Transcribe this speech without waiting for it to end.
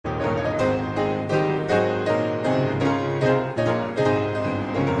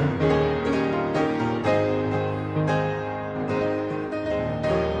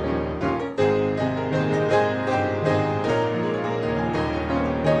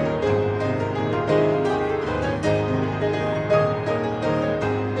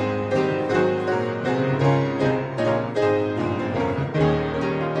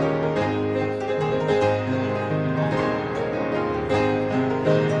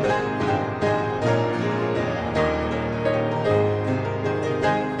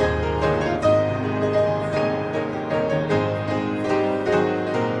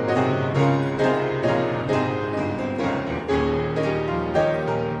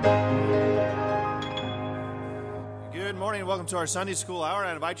welcome to our Sunday School Hour.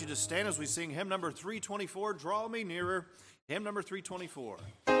 I invite you to stand as we sing hymn number 324, Draw Me Nearer, hymn number 324.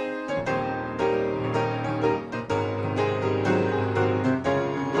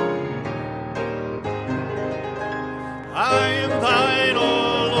 I am thine, O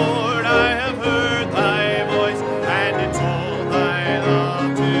Lord, I have heard thy voice, and it told thy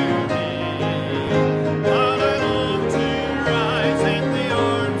love to me. But I long to rise in the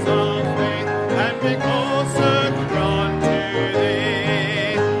arms of faith, and be closer drawn to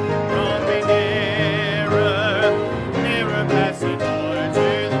thee. Draw me nearer, nearer, blessed Lord, to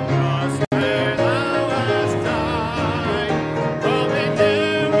the cross where thou hast died. Draw me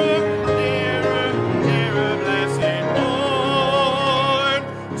nearer, nearer, nearer, blessed Lord,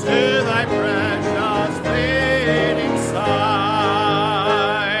 to thy precious bleeding side.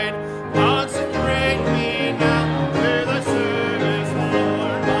 Consecrate me now to thy service,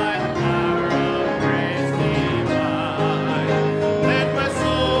 Lord, by the power of grace divine. Let my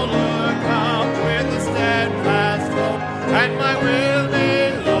soul look up with a steadfast hope, and my will be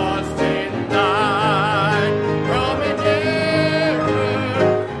lost in thine. Draw me nearer,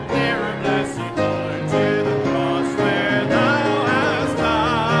 nearer, blessed Lord, to the cross where thou hast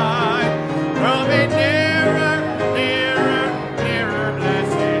died. Draw me nearer, nearer, nearer,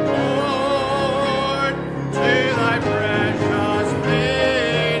 blessed Lord, to thy precious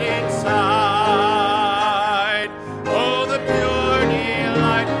bleeding side. Oh, the pure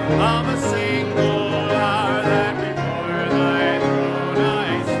delight of a single hour that before thy throne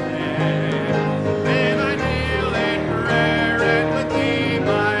I stand. Then I kneel in prayer and with thee,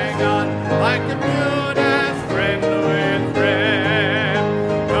 my God, like commune as friend with friend.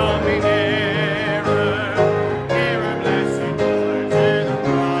 Draw me nearer, nearer, blessed Lord, to the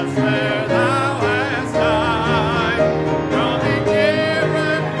cross where thou hast died. Draw me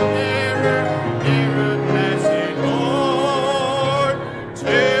nearer, nearer, nearer, blessed Lord,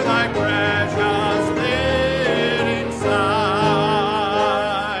 to thy precious bleeding side.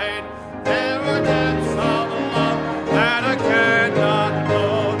 There are depths of love that I cannot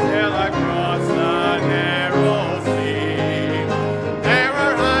know till I cross the narrow sea. There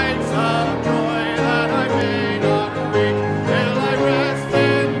are heights of joy that I may not reach till I rest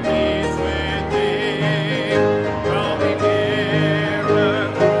in peace with thee. Draw me nearer,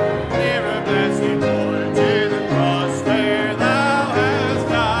 nearer, blessed Lord, to the cross where thou hast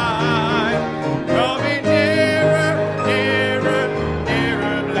died. Draw me nearer, nearer,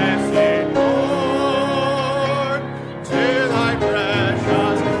 nearer, blessed Lord, to thy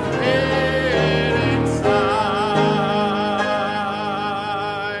precious bleeding side.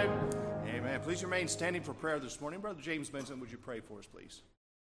 Amen. Please remain standing for prayer this morning. Brother James Benson, would you pray for us, please?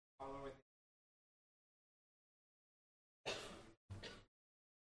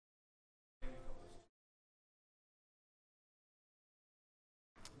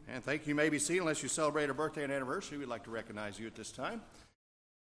 And thank you. You may be seated unless you celebrate a birthday and anniversary. We'd like to recognize you at this time.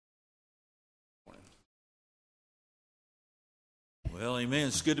 Well, amen.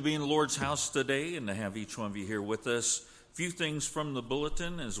 It's good to be in the Lord's house today and to have each one of you here with us. A few things from the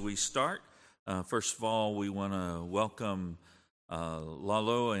bulletin as we start. First of all, we want to welcome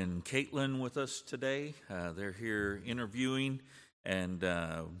Lalo and Caitlin with us today. They're here interviewing, and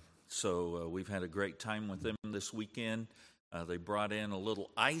so we've had a great time with them this weekend. They brought in a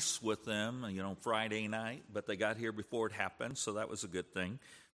little ice with them, Friday night, but they got here before it happened, so that was a good thing.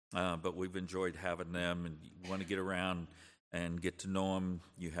 But we've enjoyed having them, and you want to get around and get to know them,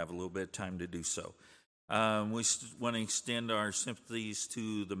 you have a little bit of time to do so. We want to extend our sympathies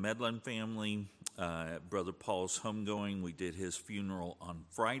to the Medlin family. At Brother Paul's homegoing, we did his funeral on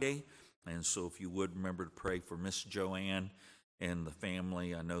Friday, and so if you would remember to pray for Miss Joanne and the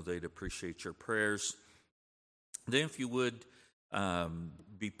family, I know they'd appreciate your prayers. Then if you would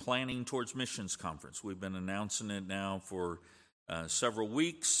be planning towards missions conference. We've been announcing it now for several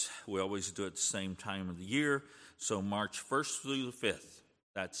weeks. We always do it at the same time of the year. So March 1st through the 5th,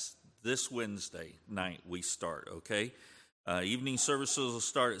 that's this Wednesday night we start, okay? Evening services will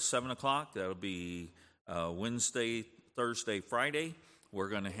start at 7 o'clock. That'll be Wednesday, Thursday, Friday. We're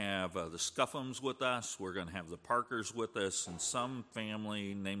going to have the Scuffums with us. We're going to have the Parkers with us, and some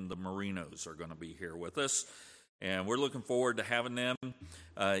family named the Marinos are going to be here with us. And we're looking forward to having them.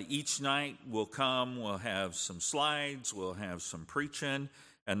 Each night we'll come, we'll have some slides, we'll have some preaching,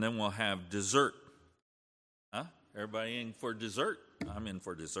 and then we'll have dessert. Huh? Everybody in for dessert? I'm in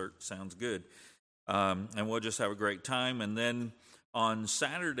for dessert. Sounds good. And we'll just have a great time. And then on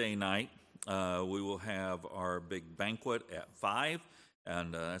Saturday night, we will have our big banquet at 5.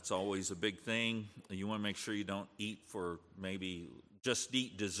 And that's always a big thing. You want to make sure you don't eat for maybe just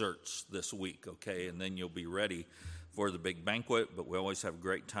eat desserts this week, okay? And then you'll be ready for the big banquet, but we always have a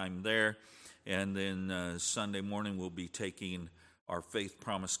great time there. And then Sunday morning, we'll be taking our Faith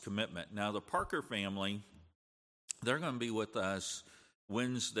Promise Commitment. Now, the Parker family, they're going to be with us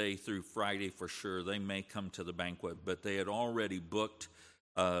Wednesday through Friday for sure. They may come to the banquet, but they had already booked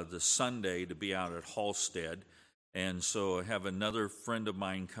the Sunday to be out at Halstead. And so I have another friend of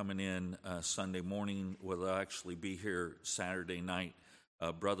mine coming in Sunday morning. Will actually be here Saturday night,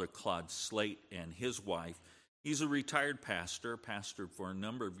 Brother Claude Slate and his wife. He's a retired pastor, pastored for a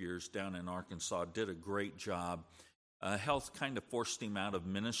number of years down in Arkansas, did a great job. Health kind of forced him out of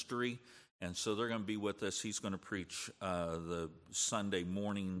ministry, and so they're going to be with us. He's going to preach the Sunday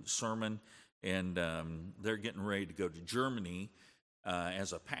morning sermon, and they're getting ready to go to Germany.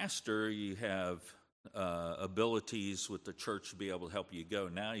 As a pastor, you have abilities with the church to be able to help you go.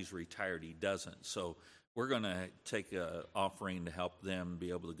 Now he's retired, he doesn't. So we're going to take an offering to help them be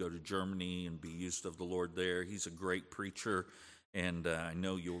able to go to Germany and be used of the Lord there. He's a great preacher, and I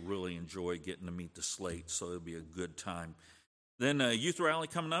know you'll really enjoy getting to meet the Slate, so it'll be a good time. Then Youth Rally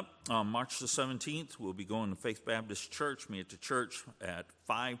coming up on March the 17th. We'll be going to Faith Baptist Church, meet at the church at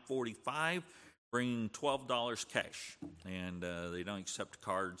 5:45. Bring $12 cash, and they don't accept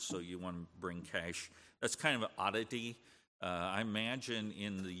cards, so you want to bring cash. That's kind of an oddity. I imagine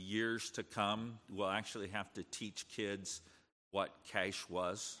in the years to come, we'll actually have to teach kids what cash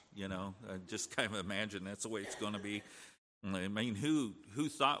was, you know. I just kind of imagine that's the way it's going to be. I mean, who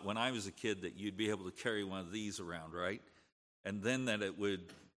thought when I was a kid that you'd be able to carry one of these around, right? And then that it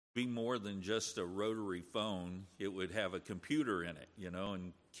would be more than just a rotary phone. It would have a computer in it, you know,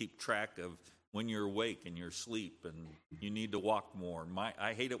 and keep track of when you're awake and you're asleep and you need to walk more.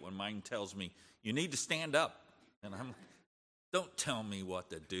 I hate it when mine tells me, you need to stand up. And don't tell me what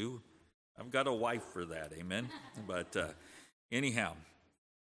to do. I've got a wife for that, amen? But anyhow,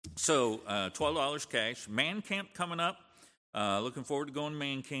 so $12 cash. Man Camp coming up. Looking forward to going to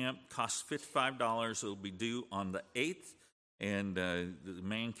Man Camp. Costs $55. It'll be due on the 8th. And the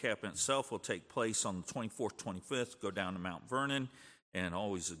Man Camp itself will take place on the 24th, 25th. Go down to Mount Vernon. And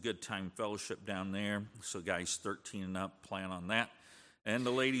always a good time fellowship down there. So guys 13 and up, plan on that. And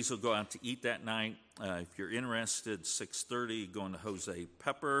the ladies will go out to eat that night. If you're interested, 6:30, going to Jose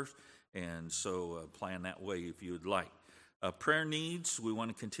Pepper. And so plan that way if you would like. Prayer needs, we want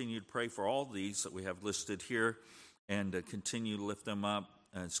to continue to pray for all these that we have listed here and continue to lift them up.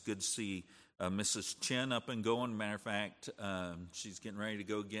 It's good to see Mrs. Chin up and going. Matter of fact, she's getting ready to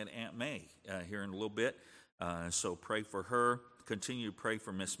go get Aunt May here in a little bit. So pray for her. Continue to pray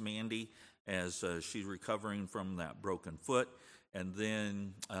for Miss Mandy as she's recovering from that broken foot. And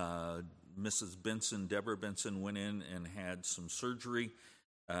then Mrs. Benson, Deborah Benson, went in and had some surgery,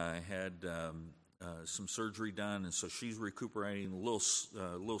 some surgery done. And so she's recuperating a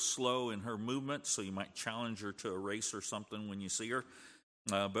little slow in her movement, so you might challenge her to a race or something when you see her.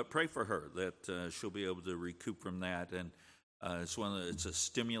 But pray for her that she'll be able to recoup from that. And it's a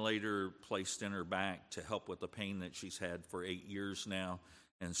stimulator placed in her back to help with the pain that she's had for 8 years now.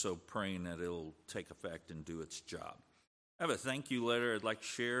 And so praying that it'll take effect and do its job. I have a thank you letter I'd like to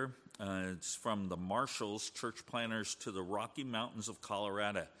share. It's from the Marshalls, church planners to the Rocky Mountains of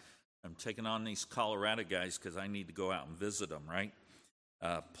Colorado. I'm taking on these Colorado guys because I need to go out and visit them, right?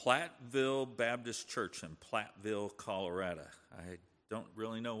 Platteville Baptist Church in Platteville, Colorado. I don't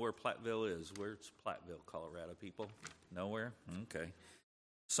really know where Platteville is. Where's Platteville, Colorado, people? Nowhere? Okay.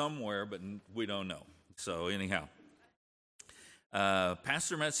 Somewhere, but we don't know. So anyhow.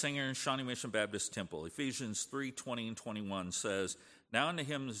 Pastor Metzinger and Shawnee Mission Baptist Temple. Ephesians 3:20 and 21 says, now unto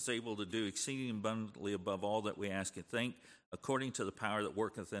him that is able to do exceeding abundantly above all that we ask and think, according to the power that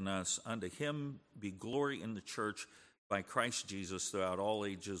worketh in us. Unto him be glory in the church by Christ Jesus throughout all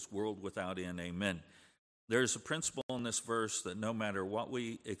ages, world without end. Amen. There's a principle in this verse that no matter what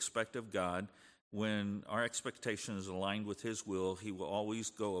we expect of God, when our expectation is aligned with his will, he will always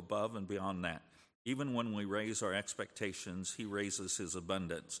go above and beyond that. Even when we raise our expectations, he raises his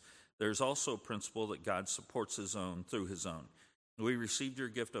abundance. There's also a principle that God supports his own through his own. We received your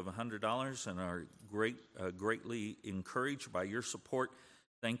gift of $100 and are greatly encouraged by your support.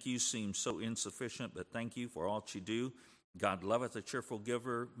 Thank you seems so insufficient, but thank you for all that you do. God loveth a cheerful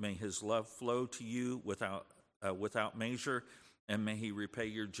giver. May his love flow to you without measure, and may he repay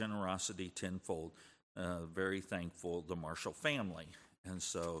your generosity tenfold. Very thankful, the Marshall family. And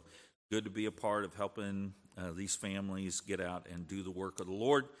so good to be a part of helping these families get out and do the work of the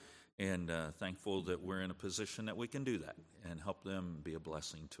Lord, and thankful that we're in a position that we can do that and help them be a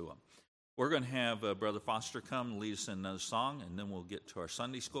blessing to them. We're going to have Brother Foster come and lead us in another song, and then we'll get to our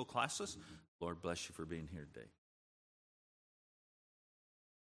Sunday school classes. Lord bless you for being here today.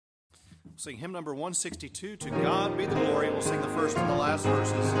 Sing hymn number 162, To God Be the Glory. We'll sing the first and the last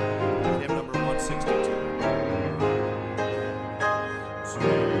verses of hymn number 162.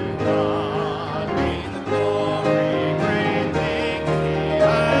 To God be the glory, great things He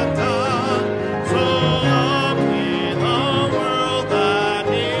hath done. So loved He the world that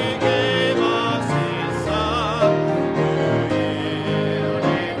He gave us His Son, who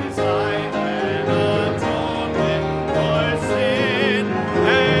yielded His life and atonement for sin,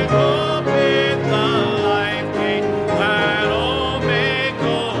 and opened the life gate that all may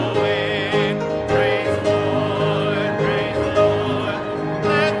go in. Praise the Lord, praise the Lord.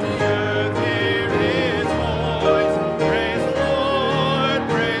 Let the earth hear His voice. Praise the Lord,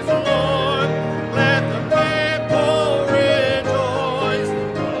 praise the Lord. Let the people rejoice.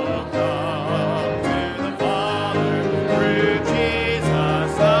 Oh, come to the Father through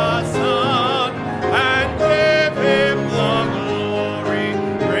Jesus the Son, and give Him the glory.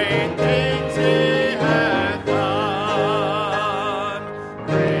 Great things He hath done.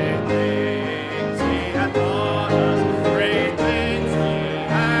 Great things He hath taught us. Great things He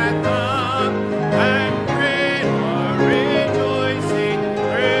hath done. And great our rejoicing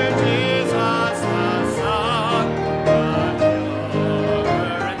through Jesus the Son. But lower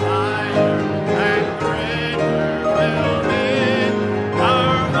and higher and greater will be our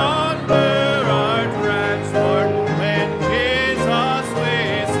wonder, our transport, when Jesus we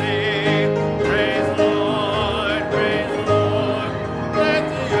sing. Praise the Lord, praise the Lord. Let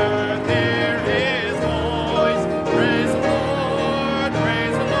the earth hear His voice. Praise the Lord,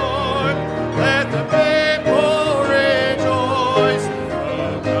 praise the Lord. Let the people rejoice.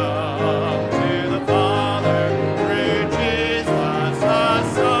 Oh, come to the Father through Jesus the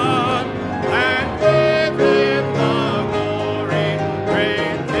Son, and give Him the glory.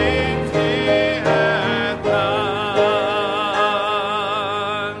 Great things He hath done.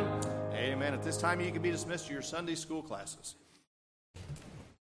 Amen. At this time, you can be dismissed to your Sunday school classes.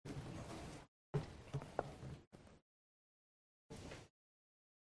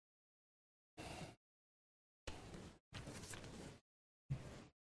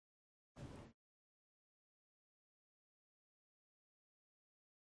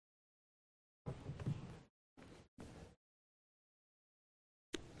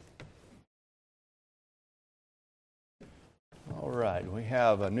 All right, we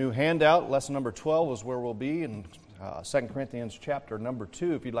have a new handout. Lesson number 12 is where we'll be in 2 Corinthians chapter number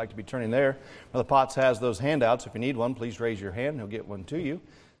 2, if you'd like to be turning there. Brother Potts has those handouts. If you need one, please raise your hand. He'll get one to you.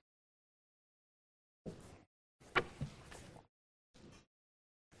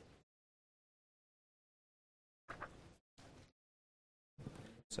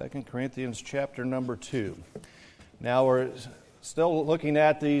 Second Corinthians chapter number 2. Now we're still looking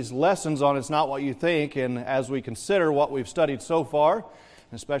at these lessons on It's Not What You Think, and as we consider what we've studied so far, and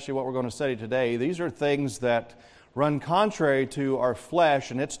especially what we're going to study today, these are things that run contrary to our flesh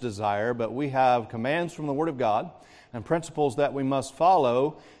and its desire, but we have commands from the Word of God and principles that we must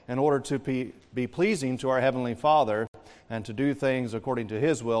follow in order to be pleasing to our Heavenly Father and to do things according to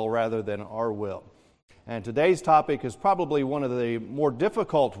His will rather than our will. And today's topic is probably one of the more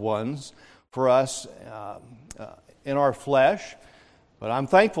difficult ones for us in our flesh, but I'm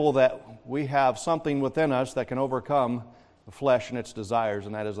thankful that we have something within us that can overcome the flesh and its desires,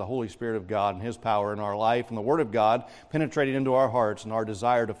 and that is the Holy Spirit of God and His power in our life and the Word of God penetrating into our hearts and our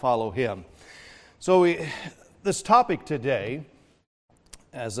desire to follow Him. So this topic today,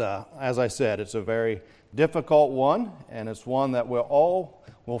 as I said, it's a very difficult one, and it's one that we all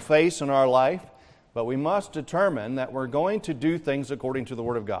will face in our life. But we must determine that we're going to do things according to the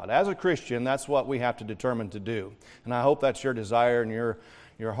Word of God. As a Christian, that's what we have to determine to do. And I hope that's your desire and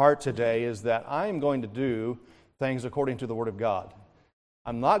your heart today, is that I am going to do things according to the Word of God.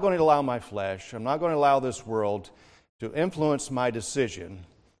 I'm not going to allow my flesh, I'm not going to allow this world to influence my decision.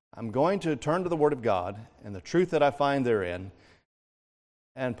 I'm going to turn to the Word of God and the truth that I find therein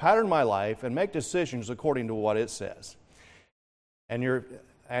and pattern my life and make decisions according to what it says.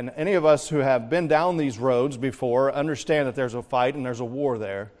 And any of us who have been down these roads before understand that there's a fight and there's a war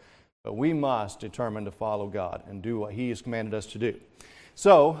there, but we must determine to follow God and do what He has commanded us to do.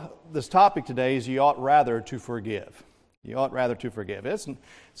 So, this topic today is you ought rather to forgive. You ought rather to forgive. It's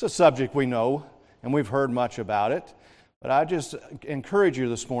a subject we know, and we've heard much about it, but I just encourage you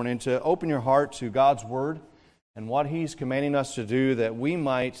this morning to open your heart to God's Word and what He's commanding us to do, that we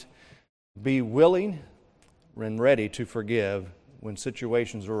might be willing and ready to forgive when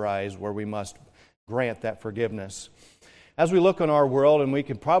situations arise where we must grant that forgiveness. As we look in our world, and we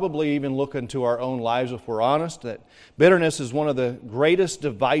can probably even look into our own lives if we're honest, that bitterness is one of the greatest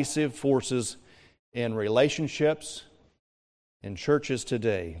divisive forces in relationships, in churches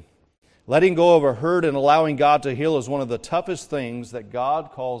today. Letting go of a hurt and allowing God to heal is one of the toughest things that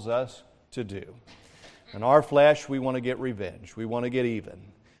God calls us to do. In our flesh, we want to get revenge. We want to get even.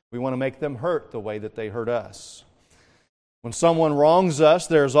 We want to make them hurt the way that they hurt us. When someone wrongs us,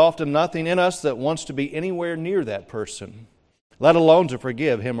 there is often nothing in us that wants to be anywhere near that person, let alone to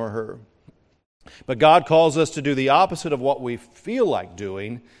forgive him or her. But God calls us to do the opposite of what we feel like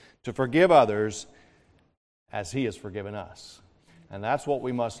doing, to forgive others as He has forgiven us. And that's what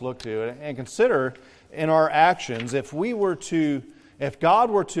we must look to and consider in our actions. If God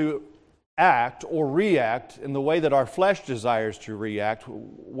were to act or react in the way that our flesh desires to react,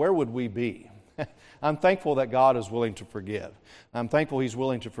 where would we be? I'm thankful that God is willing to forgive. I'm thankful He's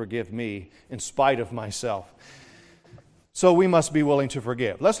willing to forgive me in spite of myself. So we must be willing to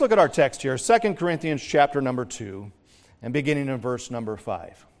forgive. Let's look at our text here, 2 Corinthians chapter number 2, and beginning in verse number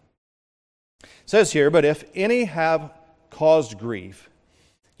 5. It says here, "But if any have caused grief,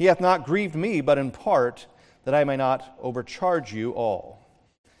 he hath not grieved me, but in part, that I may not overcharge you all.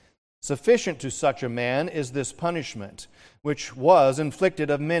 Sufficient to such a man is this punishment, which was inflicted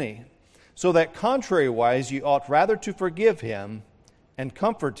of many, so that contrariwise ye ought rather to forgive him and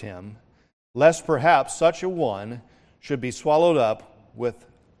comfort him, lest perhaps such a one should be swallowed up with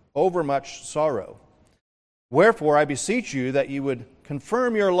overmuch sorrow. Wherefore I beseech you that ye would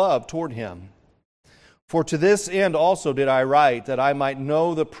confirm your love toward him. For to this end also did I write, that I might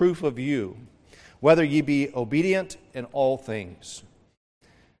know the proof of you, whether ye be obedient in all things.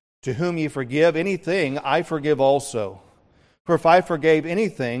 To whom ye forgive anything, I forgive also. For if I forgave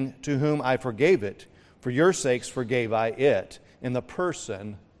anything, to whom I forgave it, for your sakes forgave I it, in the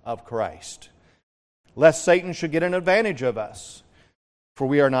person of Christ. Lest Satan should get an advantage of us, for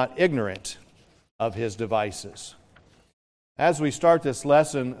we are not ignorant of his devices." As we start this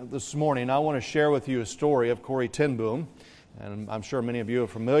lesson this morning, I want to share with you a story of Corrie ten Boom, and I'm sure many of you are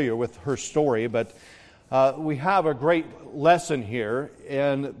familiar with her story, but we have a great lesson here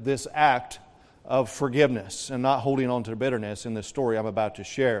in this act of forgiveness and not holding on to bitterness in this story I'm about to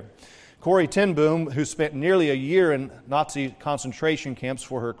share. Corrie ten Boom, who spent nearly a year in Nazi concentration camps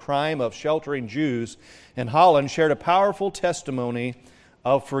for her crime of sheltering Jews in Holland, shared a powerful testimony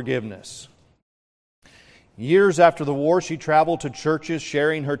of forgiveness. Years after the war, she traveled to churches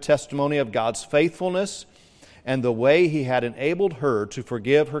sharing her testimony of God's faithfulness and the way He had enabled her to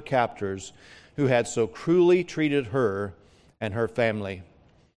forgive her captors who had so cruelly treated her and her family.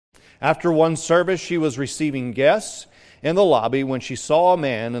 After one service, she was receiving guests in the lobby when she saw a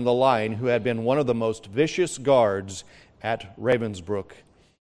man in the line who had been one of the most vicious guards at Ravensbrück.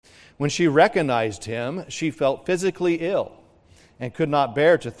 When she recognized him, she felt physically ill and could not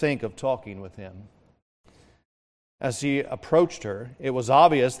bear to think of talking with him. As he approached her, it was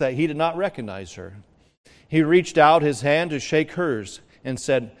obvious that he did not recognize her. He reached out his hand to shake hers and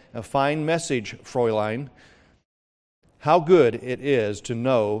said, "A fine message, Fräulein. How good it is to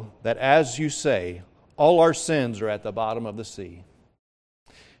know that, as you say, all our sins are at the bottom of the sea."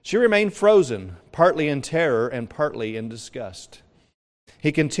 She remained frozen, partly in terror and partly in disgust.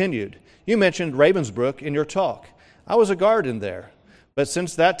 He continued, "You mentioned Ravensbrück in your talk. I was a guard in there, but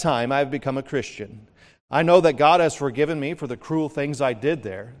since that time I have become a Christian. I know that God has forgiven me for the cruel things I did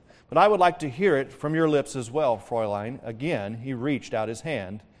there, but I would like to hear it from your lips as well, Fräulein." Again, he reached out his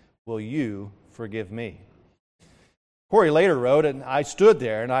hand. "Will you forgive me?" Corrie later wrote, "And I stood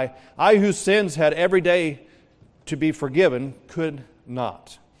there, and I whose sins had every day to be forgiven, could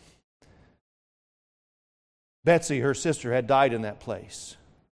not." Betsy, her sister, had died in that place.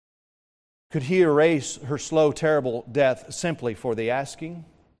 Could he erase her slow, terrible death simply for the asking?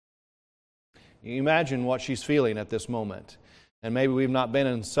 You imagine what she's feeling at this moment. And maybe we've not been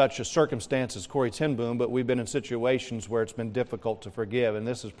in such a circumstance as Corrie ten Boom, but we've been in situations where it's been difficult to forgive. And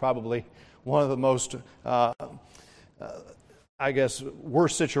this is probably one of the most,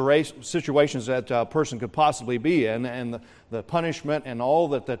 worst situations that a person could possibly be in. And the punishment and all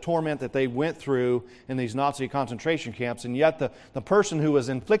that the torment that they went through in these Nazi concentration camps. And yet the person who was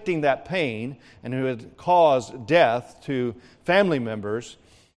inflicting that pain and who had caused death to family members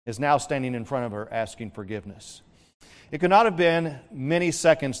is now standing in front of her asking forgiveness. It could not have been many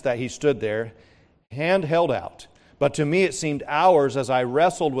seconds that he stood there, hand held out, but to me it seemed hours as I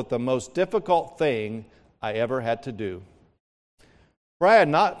wrestled with the most difficult thing I ever had to do. For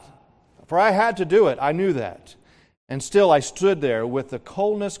I had to do it, I knew that, and still I stood there with the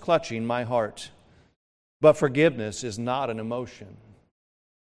coldness clutching my heart. But forgiveness is not an emotion,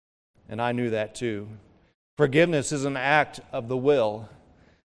 and I knew that too. Forgiveness is an act of the will,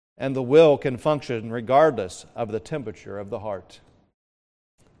 and the will can function regardless of the temperature of the heart.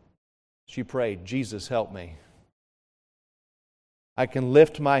 She prayed, "Jesus, help me. I can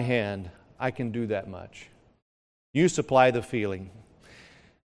lift my hand, I can do that much. You supply the feeling.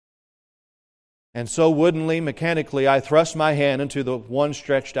 And so woodenly, mechanically, I thrust my hand into the one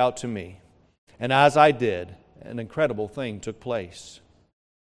stretched out to me. And as I did, an incredible thing took place.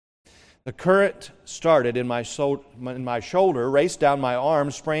 The current started in my shoulder, raced down my arm,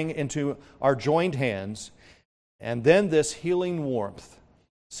 sprang into our joined hands, and then this healing warmth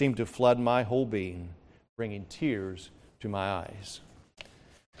seemed to flood my whole being, bringing tears to my eyes.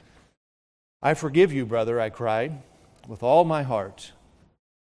 I forgive you, brother, I cried, with all my heart.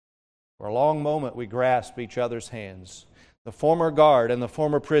 For a long moment we grasped each other's hands. The former guard and the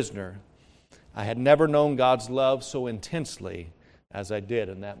former prisoner. I had never known God's love so intensely as I did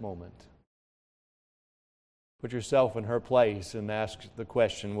in that moment. Put yourself in her place and ask the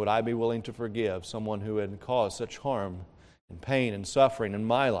question, would I be willing to forgive someone who had caused such harm and pain and suffering in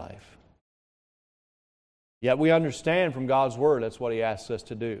my life? Yet we understand from God's Word that's what He asks us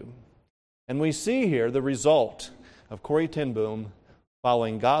to do. And we see here the result of Corrie ten Boom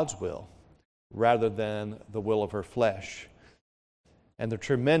following God's will rather than the will of her flesh. And the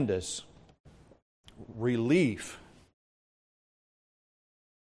tremendous relief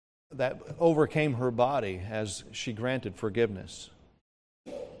that overcame her body as she granted forgiveness.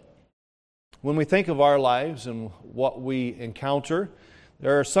 When we think of our lives and what we encounter,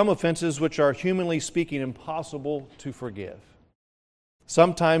 there are some offenses which are, humanly speaking, impossible to forgive.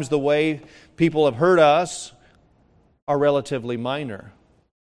 Sometimes the way people have hurt us are relatively minor.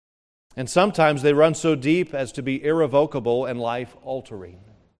 And sometimes they run so deep as to be irrevocable and life-altering.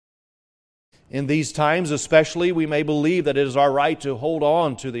 In these times especially, we may believe that it is our right to hold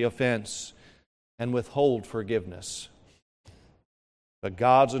on to the offense and withhold forgiveness. But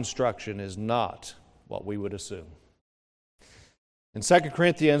God's instruction is not what we would assume. In 2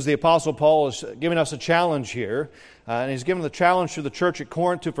 Corinthians, the Apostle Paul is giving us a challenge here, and he's given the challenge to the church at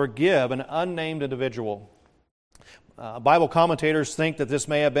Corinth to forgive an unnamed individual. Bible commentators think that this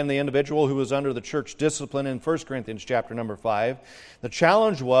may have been the individual who was under the church discipline in 1 Corinthians chapter number 5. The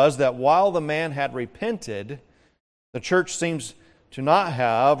challenge was that while the man had repented, the church seems to not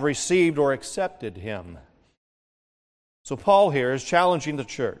have received or accepted him. So Paul here is challenging the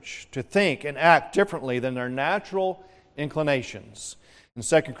church to think and act differently than their natural inclinations. In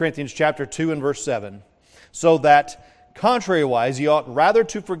 2 Corinthians chapter 2 and verse 7, so that contrariwise ye ought rather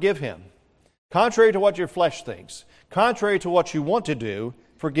to forgive him. Contrary to what your flesh thinks, contrary to what you want to do,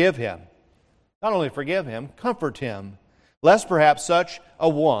 forgive him. Not only forgive him, comfort him, lest perhaps such a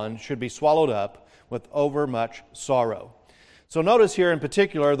one should be swallowed up with overmuch sorrow. So notice here in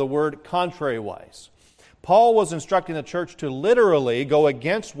particular the word contrariwise. Paul was instructing the church to literally go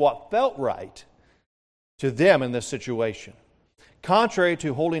against what felt right to them in this situation. Contrary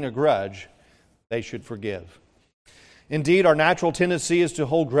to holding a grudge, they should forgive. Indeed, our natural tendency is to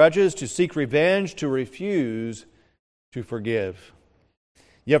hold grudges, to seek revenge, to refuse to forgive.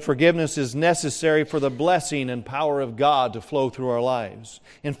 Yet forgiveness is necessary for the blessing and power of God to flow through our lives.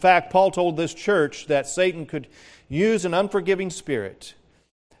 In fact, Paul told this church that Satan could use an unforgiving spirit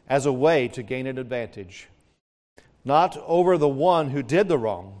as a way to gain an advantage, not over the one who did the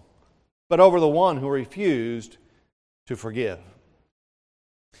wrong, but over the one who refused to forgive.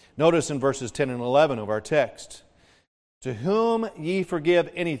 Notice in verses 10 and 11 of our text, to whom ye forgive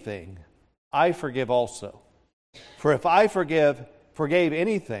anything, I forgive also. For if I forgave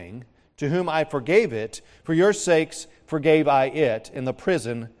anything, to whom I forgave it, for your sakes forgave I it in the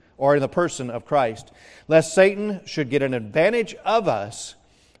prison or in the person of Christ, lest Satan should get an advantage of us,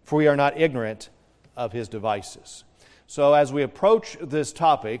 for we are not ignorant of his devices. So as we approach this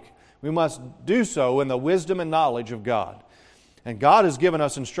topic, we must do so in the wisdom and knowledge of God. And God has given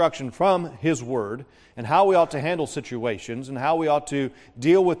us instruction from His Word and how we ought to handle situations and how we ought to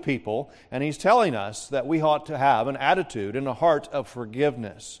deal with people. And He's telling us that we ought to have an attitude and a heart of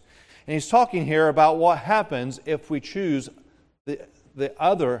forgiveness. And He's talking here about what happens if we choose the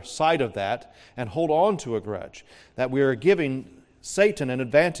other side of that and hold on to a grudge, that we are giving Satan an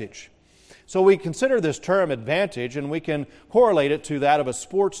advantage. So we consider this term advantage, and we can correlate it to that of a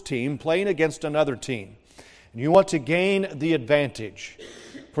sports team playing against another team. You want to gain the advantage.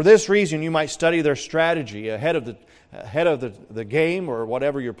 For this reason, you might study their strategy ahead of the game or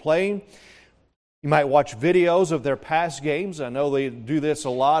whatever you're playing. You might watch videos of their past games. I know they do this a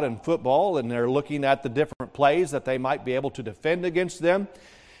lot in football, and they're looking at the different plays that they might be able to defend against them.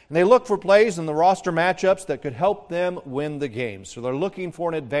 And they look for plays in the roster matchups that could help them win the game. So they're looking for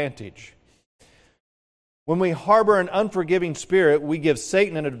an advantage. When we harbor an unforgiving spirit, we give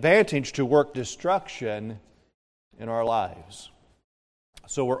Satan an advantage to work destruction in our lives.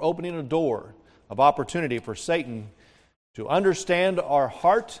 So we're opening a door of opportunity for Satan to understand our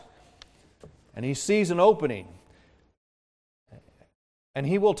heart and he sees an opening, and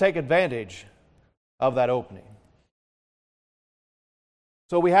he will take advantage of that opening.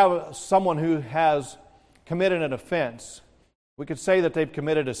 So we have someone who has committed an offense. We could say that they've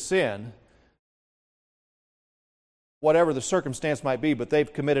committed a sin, whatever the circumstance might be, but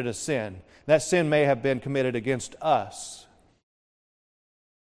they've committed a sin. That sin may have been committed against us.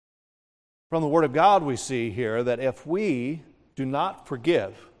 From the Word of God, we see here that if we do not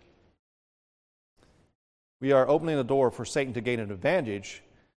forgive, we are opening the door for Satan to gain an advantage.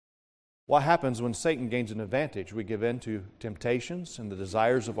 What happens when Satan gains an advantage? We give in to temptations and the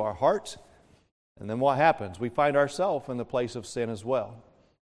desires of our heart. And then what happens? We find ourselves in the place of sin as well.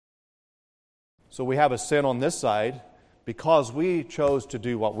 So we have a sin on this side. Because we chose to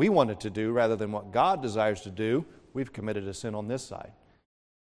do what we wanted to do rather than what God desires to do, we've committed a sin on this side.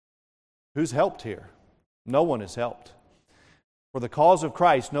 Who's helped here? No one is helped. For the cause of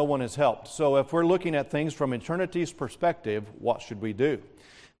Christ, no one is helped. So if we're looking at things from eternity's perspective, what should we do?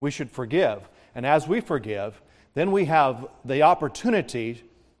 We should forgive. And as we forgive, then we have the opportunity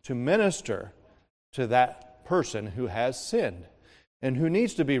to minister to that person who has sinned and who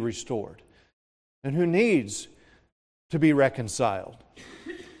needs to be restored and who needs to be reconciled.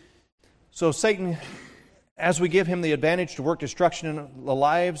 So Satan, as we give him the advantage to work destruction in the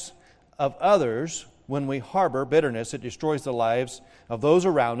lives of others, when we harbor bitterness, it destroys the lives of those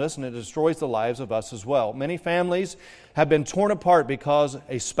around us and it destroys the lives of us as well. Many families have been torn apart because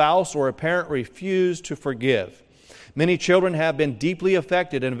a spouse or a parent refused to forgive. Many children have been deeply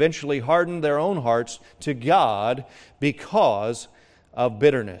affected and eventually hardened their own hearts to God because of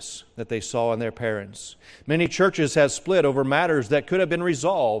bitterness that they saw in their parents. Many churches have split over matters that could have been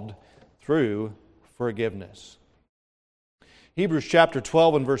resolved through forgiveness. Hebrews chapter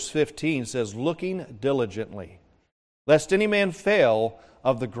 12 and verse 15 says, looking diligently, lest any man fail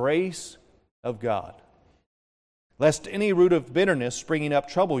of the grace of God, lest any root of bitterness springing up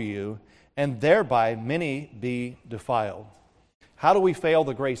trouble you, and thereby many be defiled. How do we fail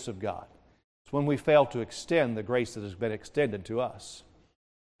the grace of God? It's when we fail to extend the grace that has been extended to us.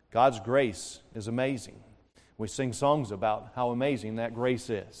 God's grace is amazing. We sing songs about how amazing that grace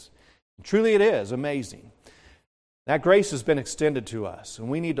is. And truly it is amazing. That grace has been extended to us, and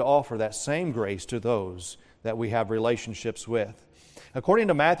we need to offer that same grace to those that we have relationships with. According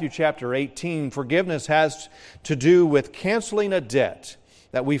to Matthew chapter 18, forgiveness has to do with canceling a debt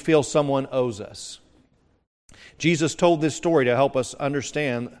that we feel someone owes us. Jesus told this story to help us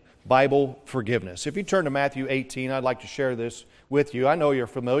understand Bible forgiveness. If you turn to Matthew 18, I'd like to share this with you. I know you're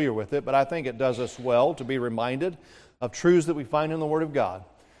familiar with it, but I think it does us well to be reminded of truths that we find in the Word of God.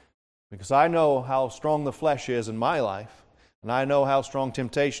 Because I know how strong the flesh is in my life, and I know how strong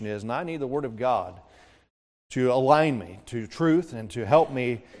temptation is, and I need the Word of God to align me to truth and to help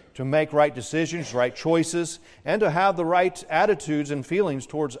me to make right decisions, right choices, and to have the right attitudes and feelings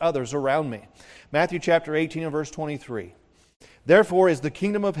towards others around me. Matthew chapter 18 and verse 23. Therefore is the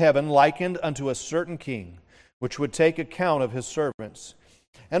kingdom of heaven likened unto a certain king, which would take account of his servants.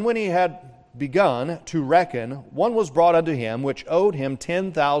 And when he had begun to reckon, one was brought unto him, which owed him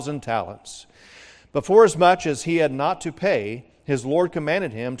 10,000 talents. But forasmuch as he had not to pay, his Lord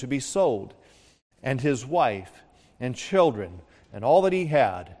commanded him to be sold, and his wife, and children, and all that he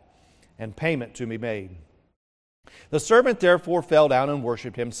had, and payment to be made. The servant therefore fell down and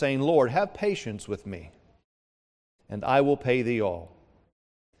worshipped him, saying, Lord, have patience with me, and I will pay thee all.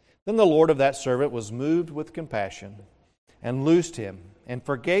 Then the Lord of that servant was moved with compassion, and loosed him, and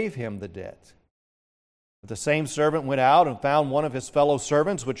forgave him the debt. But the same servant went out and found one of his fellow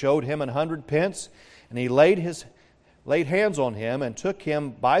servants, which owed him 100 pence, and he laid hands on him, and took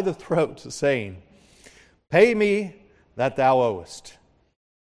him by the throat, saying, Pay me that thou owest.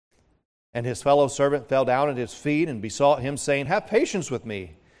 And his fellow servant fell down at his feet and besought him, saying, Have patience with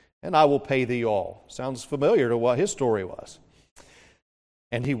me, and I will pay thee all. Sounds familiar to what his story was.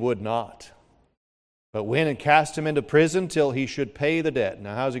 And he would not, but went and cast him into prison till he should pay the debt.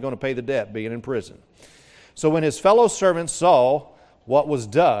 Now, how's he going to pay the debt being in prison? So when his fellow servants saw what was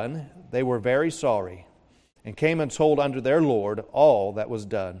done, they were very sorry, and came and told unto their Lord all that was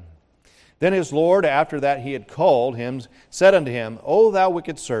done. Then his Lord, after that he had called him, said unto him, O thou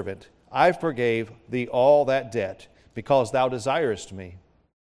wicked servant, I forgave thee all that debt, because thou desirest me.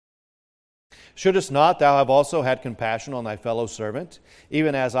 Shouldest not thou have also had compassion on thy fellow servant,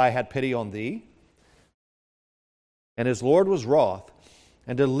 even as I had pity on thee? And his Lord was wroth,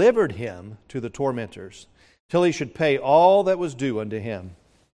 and delivered him to the tormentors, till he should pay all that was due unto him.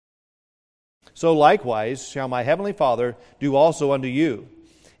 So likewise shall my heavenly Father do also unto you,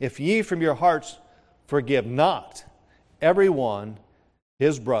 if ye from your hearts forgive not every one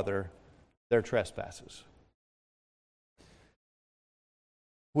his brother their trespasses.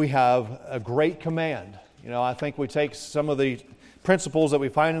 We have a great command. I think we take some of the principles that we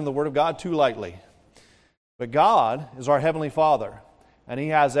find in the Word of God too lightly. But God is our Heavenly Father, and He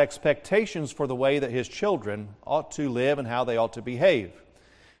has expectations for the way that His children ought to live and how they ought to behave.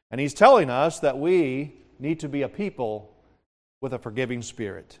 And He's telling us that we need to be a people with a forgiving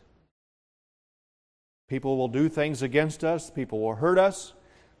spirit. People will do things against us, people will hurt us,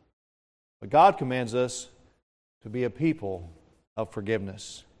 but God commands us to be a people of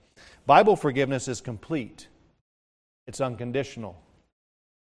forgiveness. Bible forgiveness is complete, it's unconditional,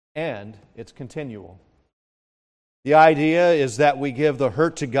 and it's continual. The idea is that we give the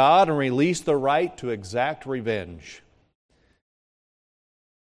hurt to God and release the right to exact revenge.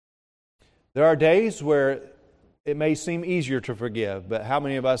 There are days where it may seem easier to forgive, but how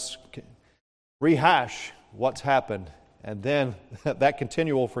many of us rehash what's happened, and then that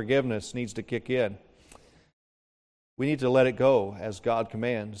continual forgiveness needs to kick in? We need to let it go as God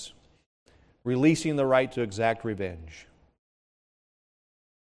commands, releasing the right to exact revenge.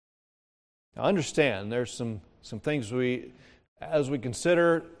 Now understand, there's some things as we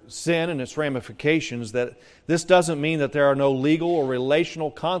consider sin and its ramifications, that this doesn't mean that there are no legal or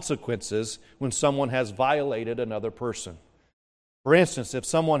relational consequences when someone has violated another person. For instance, if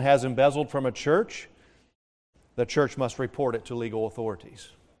someone has embezzled from a church, the church must report it to legal authorities.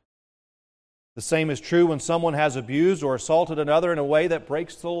 The same is true when someone has abused or assaulted another in a way that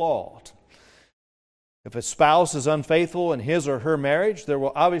breaks the law. If a spouse is unfaithful in his or her marriage, there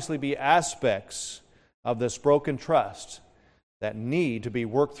will obviously be aspects of this broken trust that need to be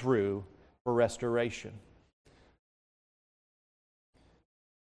worked through for restoration.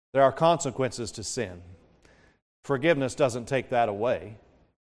 There are consequences to sin. Forgiveness doesn't take that away.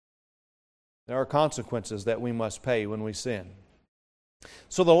 There are consequences that we must pay when we sin.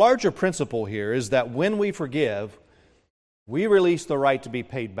 So the larger principle here is that when we forgive, we release the right to be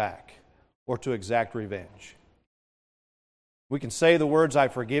paid back or to exact revenge. We can say the words, "I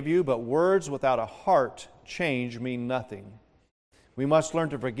forgive you," but words without a heart change mean nothing. We must learn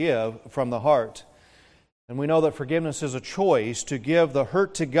to forgive from the heart. And we know that forgiveness is a choice to give the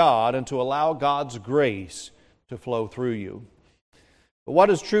hurt to God and to allow God's grace to flow through you. But what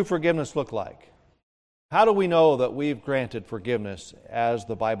does true forgiveness look like? How do we know that we've granted forgiveness as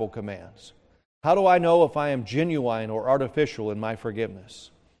the Bible commands? How do I know if I am genuine or artificial in my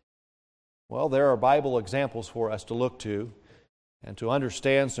forgiveness? Well, there are Bible examples for us to look to and to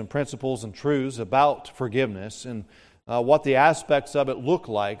understand some principles and truths about forgiveness and what the aspects of it look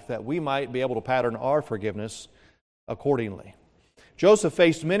like, that we might be able to pattern our forgiveness accordingly. Joseph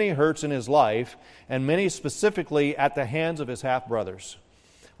faced many hurts in his life, and many specifically at the hands of his half-brothers.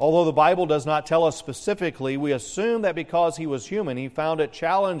 Although the Bible does not tell us specifically, we assume that because he was human, he found it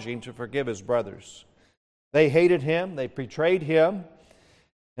challenging to forgive his brothers. They hated him, they betrayed him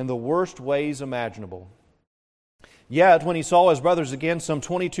in the worst ways imaginable. Yet, when he saw his brothers again some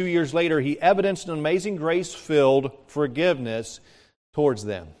 22 years later, he evidenced an amazing grace-filled forgiveness towards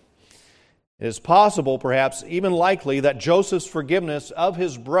them. It is possible, perhaps even likely, that Joseph's forgiveness of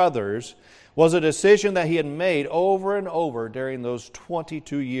his brothers was a decision that he had made over and over during those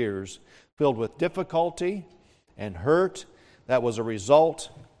 22 years, filled with difficulty and hurt that was a result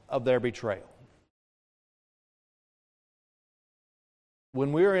of their betrayal.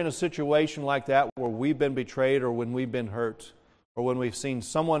 When we're in a situation like that where we've been betrayed or when we've been hurt or when we've seen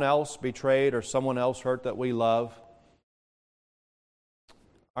someone else betrayed or someone else hurt that we love,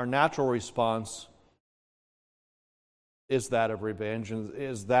 our natural response is that of revenge, and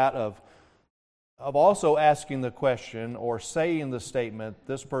is that of also asking the question or saying the statement,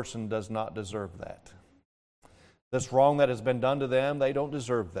 this person does not deserve that. This wrong that has been done to them, they don't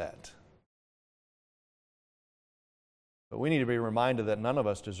deserve that. But we need to be reminded that none of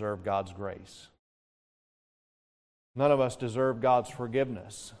us deserve God's grace. None of us deserve God's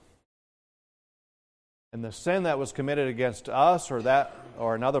forgiveness. And the sin that was committed against us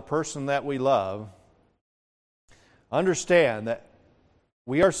or another person that we love, understand that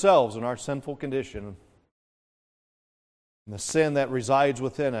we ourselves in our sinful condition, and the sin that resides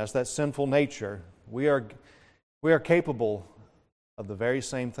within us, that sinful nature, we are capable of the very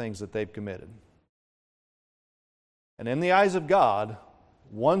same things that they've committed. And in the eyes of God,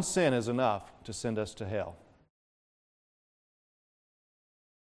 one sin is enough to send us to hell.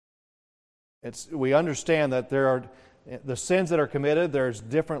 We understand that there are the sins that are committed, there's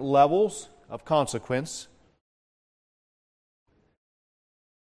different levels of consequence.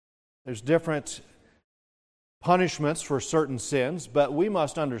 There's different punishments for certain sins, but we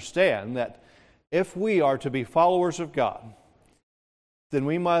must understand that if we are to be followers of God, then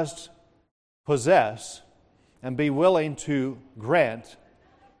we must possess and be willing to grant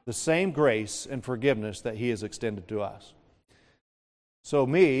the same grace and forgiveness that He has extended to us. So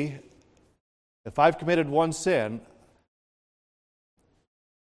me, if I've committed one sin,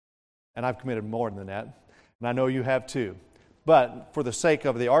 and I've committed more than that, and I know you have too, but for the sake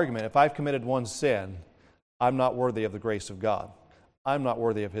of the argument, if I've committed one sin, I'm not worthy of the grace of God. I'm not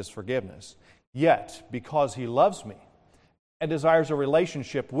worthy of His forgiveness. Yet, because He loves me and desires a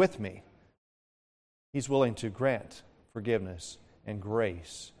relationship with me, He's willing to grant forgiveness and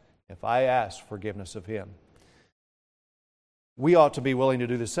grace if I ask forgiveness of Him. We ought to be willing to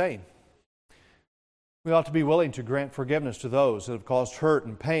do the same. We ought to be willing to grant forgiveness to those that have caused hurt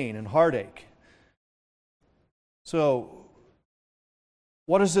and pain and heartache. So,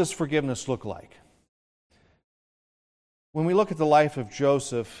 what does this forgiveness look like? When we look at the life of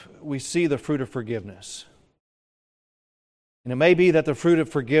Joseph, we see the fruit of forgiveness. And it may be that the fruit of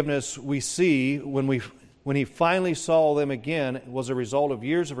forgiveness we see when he finally saw them again was a result of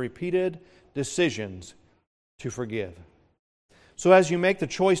years of repeated decisions to forgive. So as you make the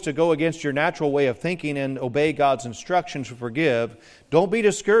choice to go against your natural way of thinking and obey God's instruction to forgive, don't be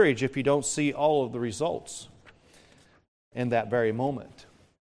discouraged if you don't see all of the results in that very moment.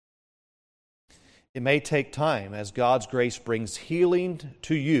 It may take time as God's grace brings healing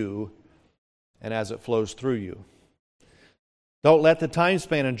to you and as it flows through you. Don't let the time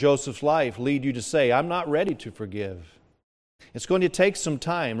span in Joseph's life lead you to say, I'm not ready to forgive. It's going to take some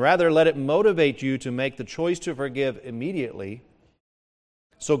time. Rather, let it motivate you to make the choice to forgive immediately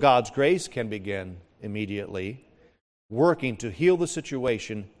so God's grace can begin immediately, working to heal the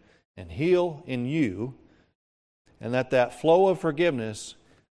situation and heal in you, and let that flow of forgiveness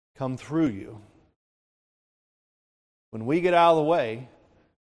come through you. When we get out of the way,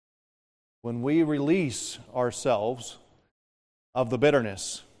 when we release ourselves of the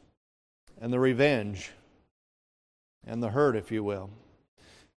bitterness and the revenge and the hurt, if you will,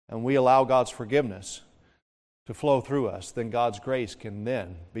 and we allow God's forgiveness to flow through us, then God's grace can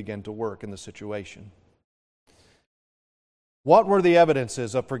then begin to work in the situation. What were the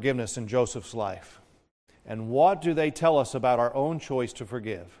evidences of forgiveness in Joseph's life? And what do they tell us about our own choice to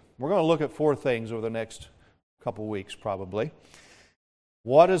forgive? We're going to look at 4 things over the next couple weeks probably.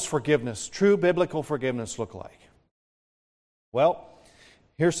 What does forgiveness, true biblical forgiveness, look like? Well,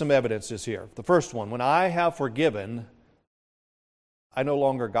 here's some evidences here. The first one, when I have forgiven, I no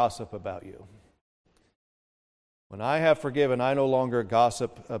longer gossip about you. When I have forgiven, I no longer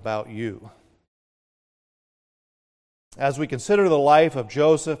gossip about you. As we consider the life of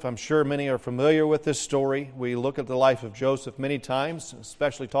Joseph, I'm sure many are familiar with this story. We look at the life of Joseph many times,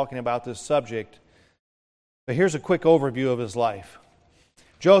 especially talking about this subject. But here's a quick overview of his life.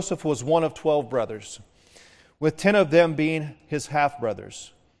 Joseph was one of 12 brothers, with 10 of them being his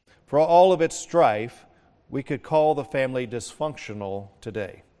half-brothers. For all of its strife, we could call the family dysfunctional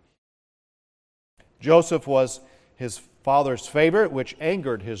today. Joseph was his father's favorite, which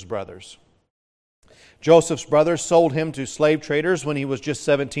angered his brothers. Joseph's brothers sold him to slave traders when he was just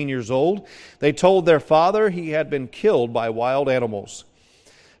 17 years old. They told their father he had been killed by wild animals.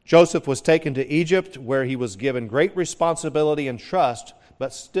 Joseph was taken to Egypt, where he was given great responsibility and trust,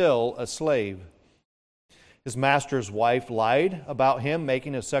 but still a slave. His master's wife lied about him,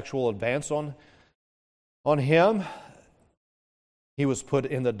 making a sexual advance on him. He was put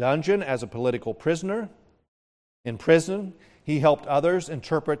in the dungeon as a political prisoner. In prison, he helped others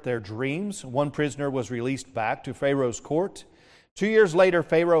interpret their dreams. One prisoner was released back to Pharaoh's court. 2 years later,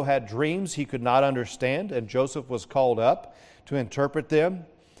 Pharaoh had dreams he could not understand, and Joseph was called up to interpret them.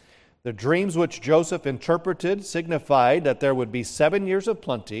 The dreams which Joseph interpreted signified that there would be 7 years of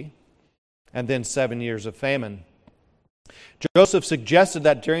plenty and then 7 years of famine. Joseph suggested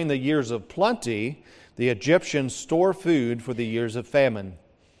that during the years of plenty, the Egyptians store food for the years of famine.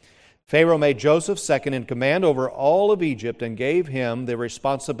 Pharaoh made Joseph second in command over all of Egypt and gave him the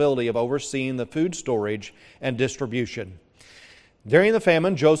responsibility of overseeing the food storage and distribution. During the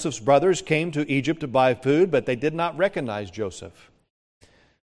famine, Joseph's brothers came to Egypt to buy food, but they did not recognize Joseph.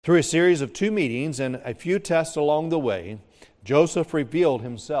 Through a series of 2 meetings and a few tests along the way, Joseph revealed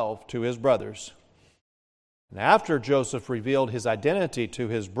himself to his brothers. And after Joseph revealed his identity to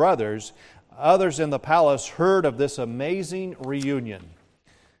his brothers, others in the palace heard of this amazing reunion.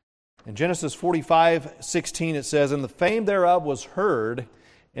 In Genesis 45:16 it says, "And the fame thereof was heard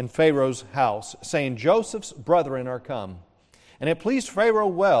in Pharaoh's house, saying, Joseph's brethren are come. And it pleased Pharaoh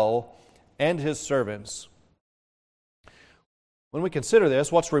well and his servants." When we consider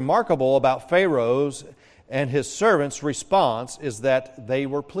this, what's remarkable about Pharaoh's and his servants' response is that they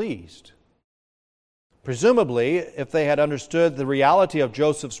were pleased. Presumably, if they had understood the reality of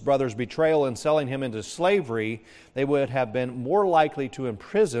Joseph's brother's betrayal and selling him into slavery, they would have been more likely to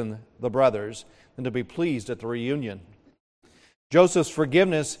imprison the brothers than to be pleased at the reunion. Joseph's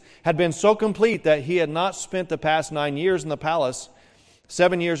forgiveness had been so complete that he had not spent the past 9 years in the palace,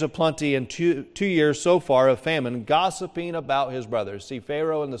 7 years of plenty and two years so far of famine, gossiping about his brothers. See,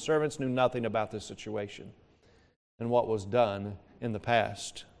 Pharaoh and the servants knew nothing about this situation and what was done in the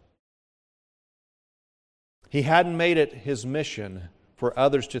past. He hadn't made it his mission for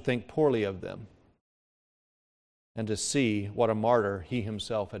others to think poorly of them and to see what a martyr he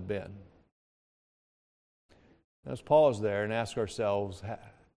himself had been. Let's pause there and ask ourselves,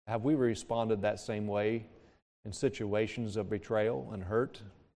 have we responded that same way in situations of betrayal and hurt?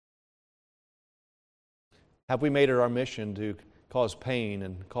 Have we made it our mission to cause pain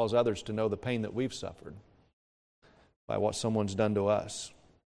and cause others to know the pain that we've suffered by what someone's done to us?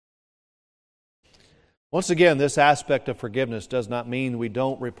 Once again, this aspect of forgiveness does not mean we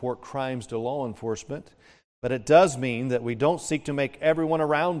don't report crimes to law enforcement, but it does mean that we don't seek to make everyone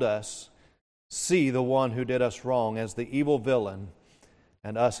around us see the one who did us wrong as the evil villain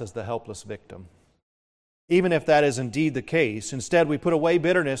and us as the helpless victim. Even if that is indeed the case, instead we put away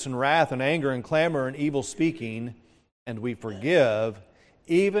bitterness and wrath and anger and clamor and evil speaking, and we forgive,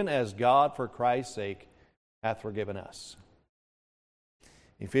 even as God, for Christ's sake, hath forgiven us.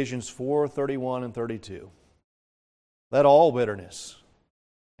 Ephesians 4:31 and 32. Let all bitterness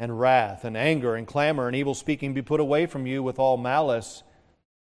and wrath and anger and clamor and evil speaking be put away from you with all malice.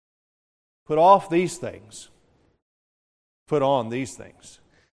 Put off these things. Put on these things.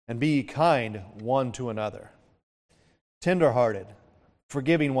 And be ye kind one to another, tender-hearted,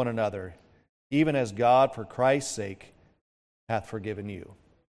 forgiving one another, even as God, for Christ's sake, hath forgiven you.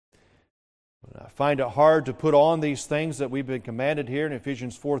 I find it hard to put on these things that we've been commanded here in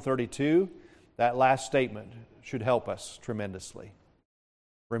Ephesians 4:32. That last statement should help us tremendously.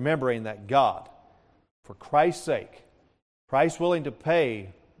 Remembering that God, for Christ's sake, Christ willing to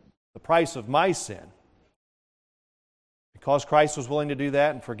pay the price of my sin. Because Christ was willing to do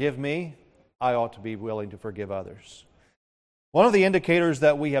that and forgive me, I ought to be willing to forgive others. One of the indicators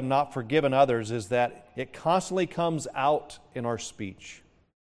that we have not forgiven others is that it constantly comes out in our speech.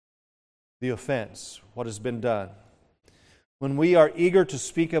 The offense, what has been done. When we are eager to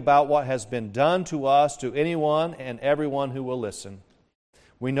speak about what has been done to us, to anyone and everyone who will listen,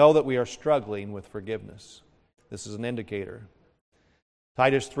 we know that we are struggling with forgiveness. This is an indicator.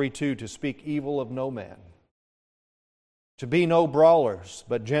 Titus 3:2, to speak evil of no man. To be no brawlers,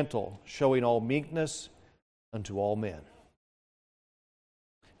 but gentle, showing all meekness unto all men.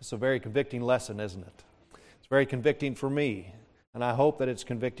 It's a very convicting lesson, isn't it? It's very convicting for me, and I hope that it's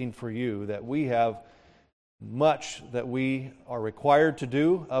convicting for you, that we have much that we are required to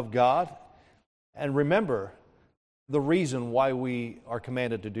do of God. And remember the reason why we are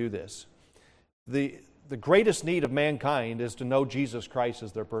commanded to do this. The greatest need of mankind is to know Jesus Christ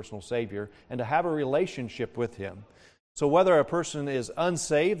as their personal Savior and to have a relationship with Him. So whether a person is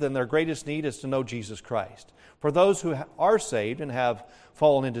unsaved, then their greatest need is to know Jesus Christ. For those who are saved and have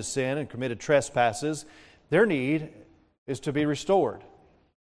fallen into sin and committed trespasses, their need is to be restored,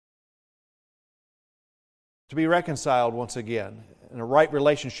 to be reconciled once again in a right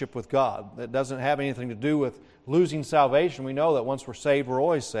relationship with God. That doesn't have anything to do with losing salvation. We know that once we're saved, we're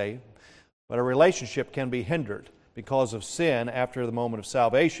always saved. But a relationship can be hindered because of sin after the moment of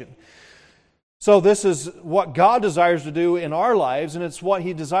salvation. So this is what God desires to do in our lives, and it's what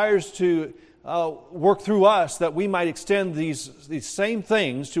He desires to work through us, that we might extend these same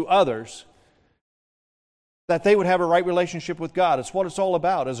things to others, that they would have a right relationship with God. It's what it's all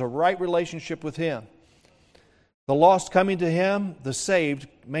about, is a right relationship with Him. The lost coming to Him, the saved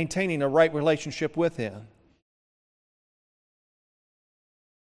maintaining a right relationship with Him.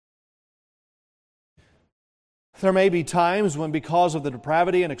 There may be times when, because of the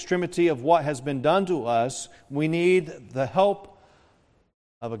depravity and extremity of what has been done to us, we need the help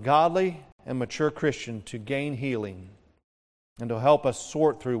of a godly and mature Christian to gain healing and to help us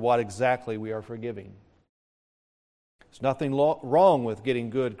sort through what exactly we are forgiving. There's nothing wrong with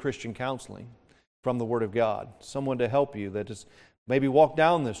getting good Christian counseling from the Word of God. Someone to help you that has maybe walked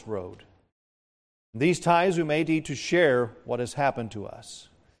down this road. In these times we may need to share what has happened to us.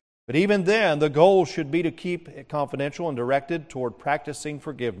 But even then, the goal should be to keep it confidential and directed toward practicing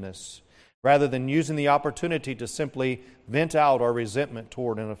forgiveness, rather than using the opportunity to simply vent out our resentment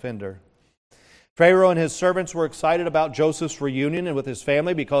toward an offender. Pharaoh and his servants were excited about Joseph's reunion and with his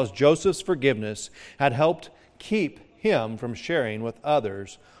family because Joseph's forgiveness had helped keep him from sharing with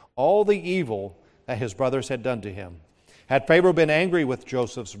others all the evil that his brothers had done to him. Had Pharaoh been angry with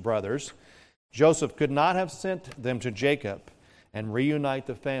Joseph's brothers, Joseph could not have sent them to Jacob and reunite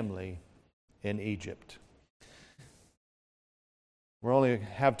the family in Egypt. We only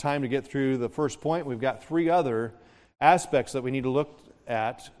have time to get through the first point. We've got 3 other aspects that we need to look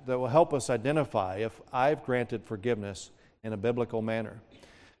at that will help us identify if I've granted forgiveness in a biblical manner.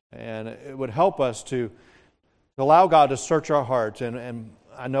 And it would help us to allow God to search our hearts. And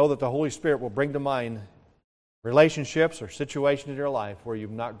I know that the Holy Spirit will bring to mind relationships or situations in your life where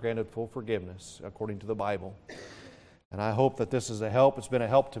you've not granted full forgiveness according to the Bible. And I hope that this is a help. It's been a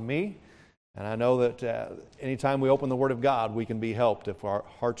help to me. And I know that anytime we open the Word of God, we can be helped if our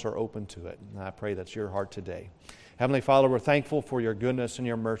hearts are open to it. And I pray that's your heart today. Heavenly Father, we're thankful for your goodness and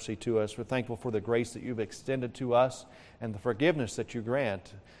your mercy to us. We're thankful for the grace that you've extended to us and the forgiveness that you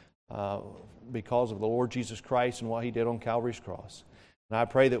grant because of the Lord Jesus Christ and what He did on Calvary's cross. And I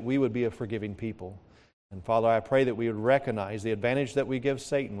pray that we would be a forgiving people. And Father, I pray that we would recognize the advantage that we give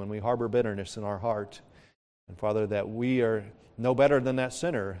Satan when we harbor bitterness in our heart. And Father, that we are no better than that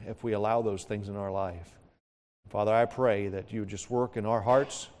sinner if we allow those things in our life. Father, I pray that you would just work in our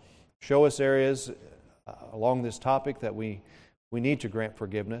hearts, show us areas along this topic that we need to grant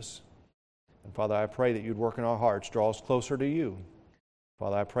forgiveness. And Father, I pray that you'd work in our hearts, draw us closer to you.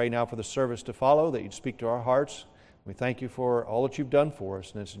 Father, I pray now for the service to follow, that you'd speak to our hearts. We thank you for all that you've done for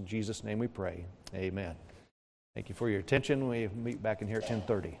us, and it's in Jesus' name we pray. Amen. Thank you for your attention. We meet back in here at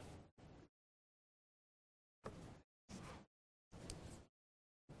 10:30.